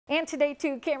And today,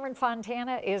 too, Cameron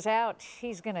Fontana is out.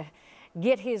 He's going to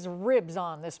get his ribs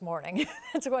on this morning.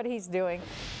 That's what he's doing.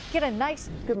 Get a nice,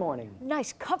 good morning,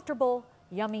 nice, comfortable,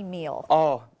 yummy meal.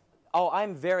 Oh,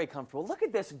 I'm very comfortable. Look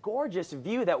at this gorgeous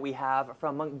view that we have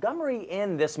from Montgomery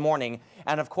Inn this morning.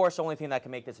 And of course, the only thing that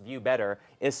can make this view better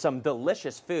is some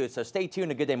delicious food. So stay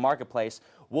tuned to Good Day Marketplace.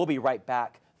 We'll be right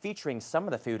back featuring some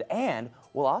of the food, and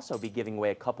we'll also be giving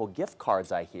away a couple gift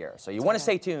cards, I hear. So you want to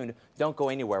stay tuned. Don't go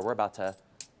anywhere. We're about to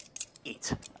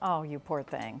eat. Oh, you poor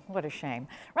thing. What a shame.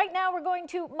 Right now, we're going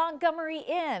to Montgomery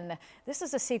Inn. This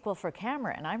is a sequel for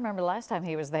Cameron. I remember last time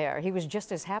he was there. He was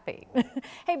just as happy.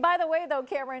 Hey, by the way, though,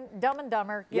 Cameron, Dumb and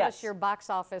Dumber, give us your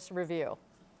box office review.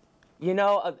 You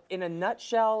know, in a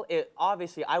nutshell,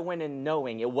 obviously I went in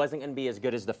knowing it wasn't going to be as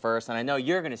good as the first, and I know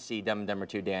you're going to see Dumb and Dumber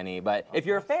 2, Danny, but if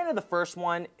you're a fan of the first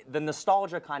one, the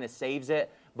nostalgia kind of saves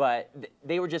it, but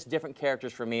they were just different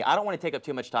characters for me. I don't want to take up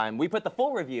too much time. We put the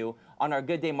full review on our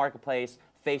Good Day Marketplace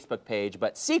Facebook page,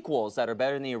 but sequels that are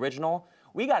better than the original,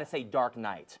 we got to say Dark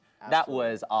Knight. Absolutely. That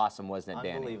was awesome, wasn't it,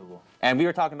 Danny? Unbelievable. And we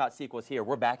were talking about sequels here.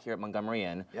 We're back here at Montgomery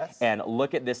Inn. Yes. And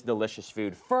look at this delicious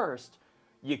food. First,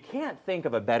 you can't think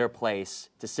of a better place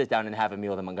to sit down and have a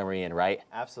meal than Montgomery Inn, right?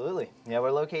 Absolutely. Yeah, we're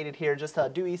located here just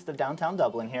due east of downtown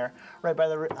Dublin here, right by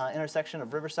the intersection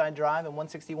of Riverside Drive and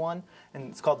 161, and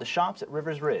it's called The Shops at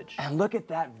Rivers Ridge. And look at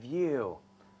that view.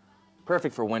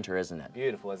 Perfect for winter, isn't it?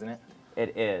 Beautiful, isn't it?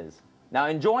 It is. Now,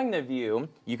 enjoying the view,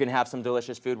 you can have some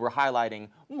delicious food. We're highlighting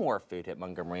more food at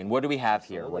Montgomery Inn. What do we have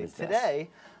here? What is this? Today,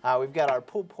 we've got our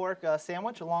pulled pork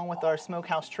sandwich along with our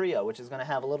smokehouse trio, which is going to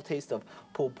have a little taste of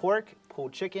pulled pork,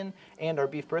 pulled chicken, and our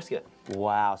beef brisket.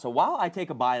 Wow. So while I take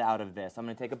a bite out of this, I'm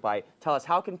going to take a bite. Tell us,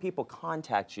 how can people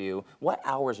contact you? What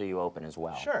hours are you open as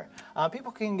well? Sure.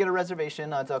 People can get a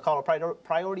reservation. It's called a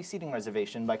priority seating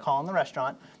reservation by calling the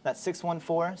restaurant. That's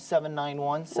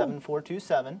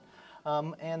 614-791-7427.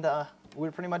 We're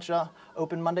pretty much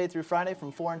open Monday through Friday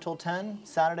from 4 until 10,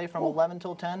 Saturday from 11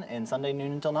 till 10, and Sunday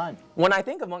noon until 9. When I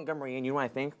think of Montgomery Inn, you know what I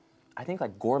think? I think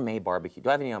like gourmet barbecue. Do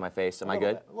I have any on my face? Am I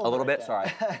good? A little bit, sorry.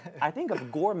 I think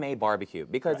of gourmet barbecue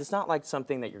because it's not like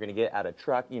something that you're going to get at a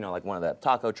truck, you know, like one of the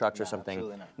taco trucks or something.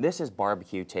 Absolutely not. This is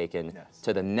barbecue taken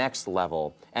to the next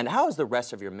level. And how is the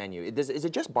rest of your menu? Is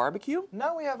it just barbecue?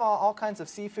 No, we have all kinds of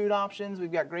seafood options. We've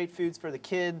got great foods for the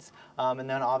kids. And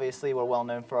then obviously we're well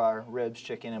known for our ribs,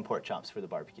 chicken, and pork chops for the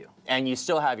barbecue. And you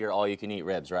still have your all-you-can-eat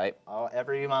ribs, right?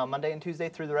 Every Monday and Tuesday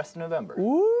through the rest of November.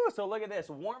 Ooh, so look at this.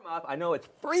 Warm up. I know it's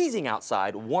freezing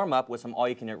outside. Warm up with some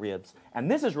all-you-can-eat ribs. And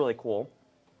this is really cool.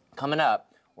 Coming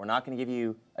up, we're not going to give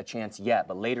you a chance yet,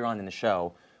 but later on in the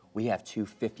show, we have two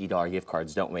 $50 gift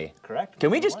cards, don't we? Correct. Can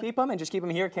we just keep them and just keep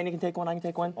them here? Kenny can take one, I can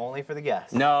take one? Only for the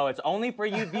guests. No, it's only for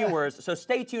you viewers. So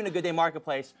stay tuned to Good Day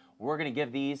Marketplace. We're going to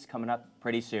give these coming up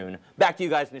pretty soon. Back to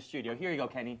you guys in the studio. Here you go,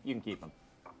 Kenny. You can keep them.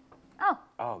 Oh.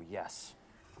 Oh, yes.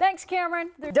 Thanks,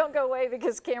 Cameron. Don't go away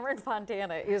because Cameron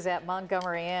Fontana is at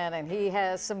Montgomery Inn and he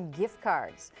has some gift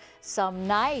cards, some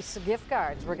nice gift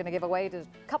cards we're going to give away to a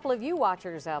couple of you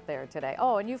watchers out there today.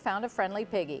 Oh, and you found a friendly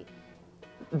piggy.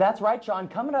 That's right, John.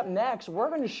 Coming up next, we're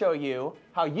going to show you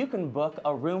how you can book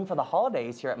a room for the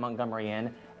holidays here at Montgomery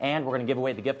Inn, and we're going to give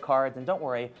away the gift cards. And don't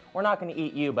worry, we're not going to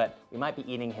eat you, but we might be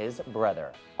eating his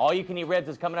brother. All You Can Eat Ribs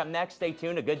is coming up next. Stay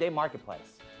tuned to Good Day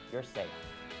Marketplace. You're safe.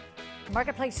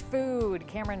 Marketplace food,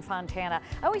 Cameron Fontana.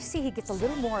 I always see he gets a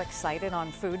little more excited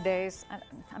on food days.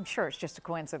 I'm sure it's just a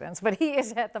coincidence, but he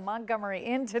is at the Montgomery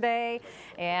Inn today,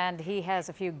 and he has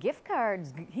a few gift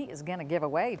cards he is going to give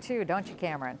away too, don't you,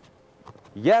 Cameron?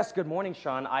 Yes, good morning,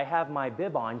 Sean. I have my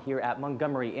bib on here at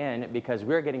Montgomery Inn because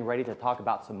we're getting ready to talk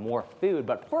about some more food.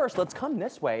 But first, let's come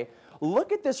this way.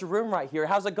 Look at this room right here.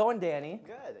 How's it going, Danny?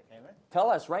 Good, Cameron. Tell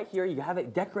us, right here, you have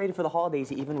it decorated for the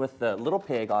holidays, even with the little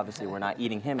pig. Obviously, we're not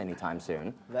eating him anytime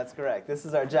soon. That's correct. This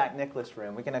is our Jack Nicklaus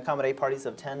room. We can accommodate parties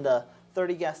of 10 to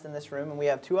 30 guests in this room, and we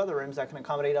have two other rooms that can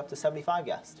accommodate up to 75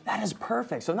 guests. That is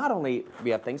perfect. So not only we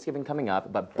have Thanksgiving coming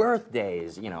up, but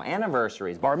birthdays, you know,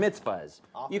 anniversaries, bar mitzvahs.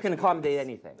 You can accommodate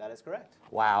anything. That is correct.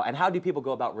 Wow. And how do people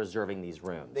go about reserving these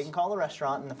rooms? They can call the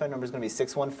restaurant, and the phone number is going to be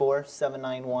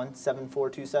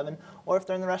 614-791-7427. Or if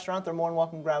they're in the restaurant, they're more than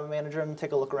welcome to grab a manager and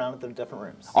take a look around at the different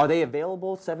rooms. Are they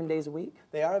available 7 days a week?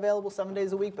 They are available 7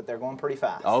 days a week, but they're going pretty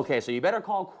fast. Okay, so you better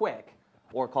call quick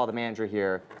or call the manager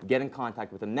here, get in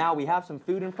contact with them. Now we have some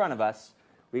food in front of us.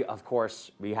 Of course,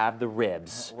 we have the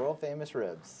ribs. World famous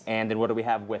ribs. And then what do we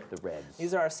have with the ribs?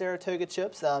 These are our Saratoga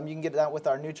chips. You can get that with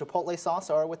our new chipotle sauce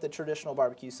or with the traditional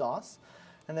barbecue sauce.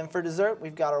 And then for dessert,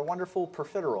 we've got our wonderful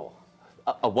profiterole.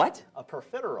 A what? A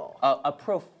profiterole. A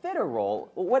profiterole?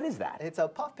 What is that? It's a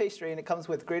puff pastry, and it comes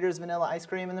with Grater's vanilla ice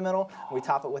cream in the middle. We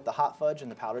top it with the hot fudge and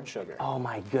the powdered sugar. Oh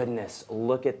my goodness,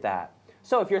 look at that.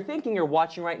 So if you're thinking you're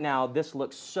watching right now, this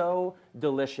looks so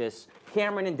delicious.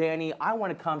 Cameron and Danny, I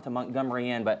want to come to Montgomery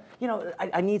Inn, but you know,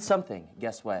 I need something.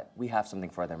 Guess what? We have something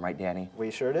for them, right, Danny?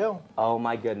 We sure do. Oh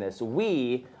my goodness.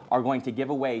 We are going to give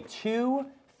away two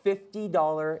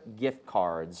 $50 gift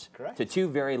cards Correct. to two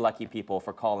very lucky people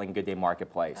for calling Good Day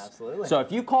Marketplace. Absolutely. So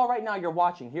if you call right now, you're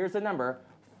watching, here's the number,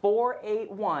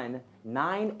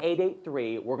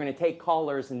 481-9883. We're going to take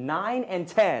callers 9 and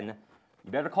 10.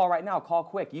 You better call right now. Call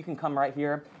quick. You can come right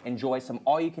here, enjoy some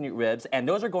all-you-can-eat ribs. And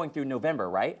those are going through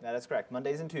November, right? That is correct.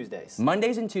 Mondays and Tuesdays.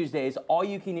 Mondays and Tuesdays,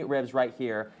 all-you-can-eat ribs right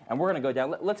here. And we're going to go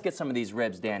down. Let's get some of these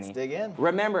ribs, Danny. Let's dig in.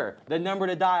 Remember, the number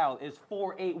to dial is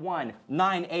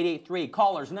 481-9883.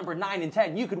 Callers number 9 and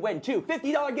 10. You could win two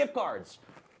 $50 gift cards.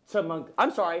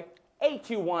 I'm sorry.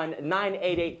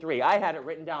 821-9883. I had it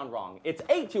written down wrong. It's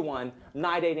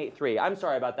 821-9883. I'm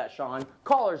sorry about that, Sean.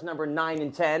 Callers number 9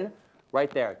 and 10. Right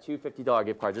there, two $50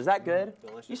 gift cards. Is that good?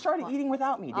 Delicious. You started eating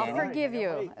without me, Danny. I'll forgive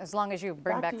you as long as you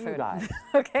bring back Back to you food. guys.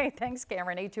 Okay, thanks,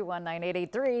 Cameron.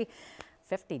 821-9883.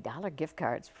 $50 gift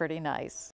cards, pretty nice.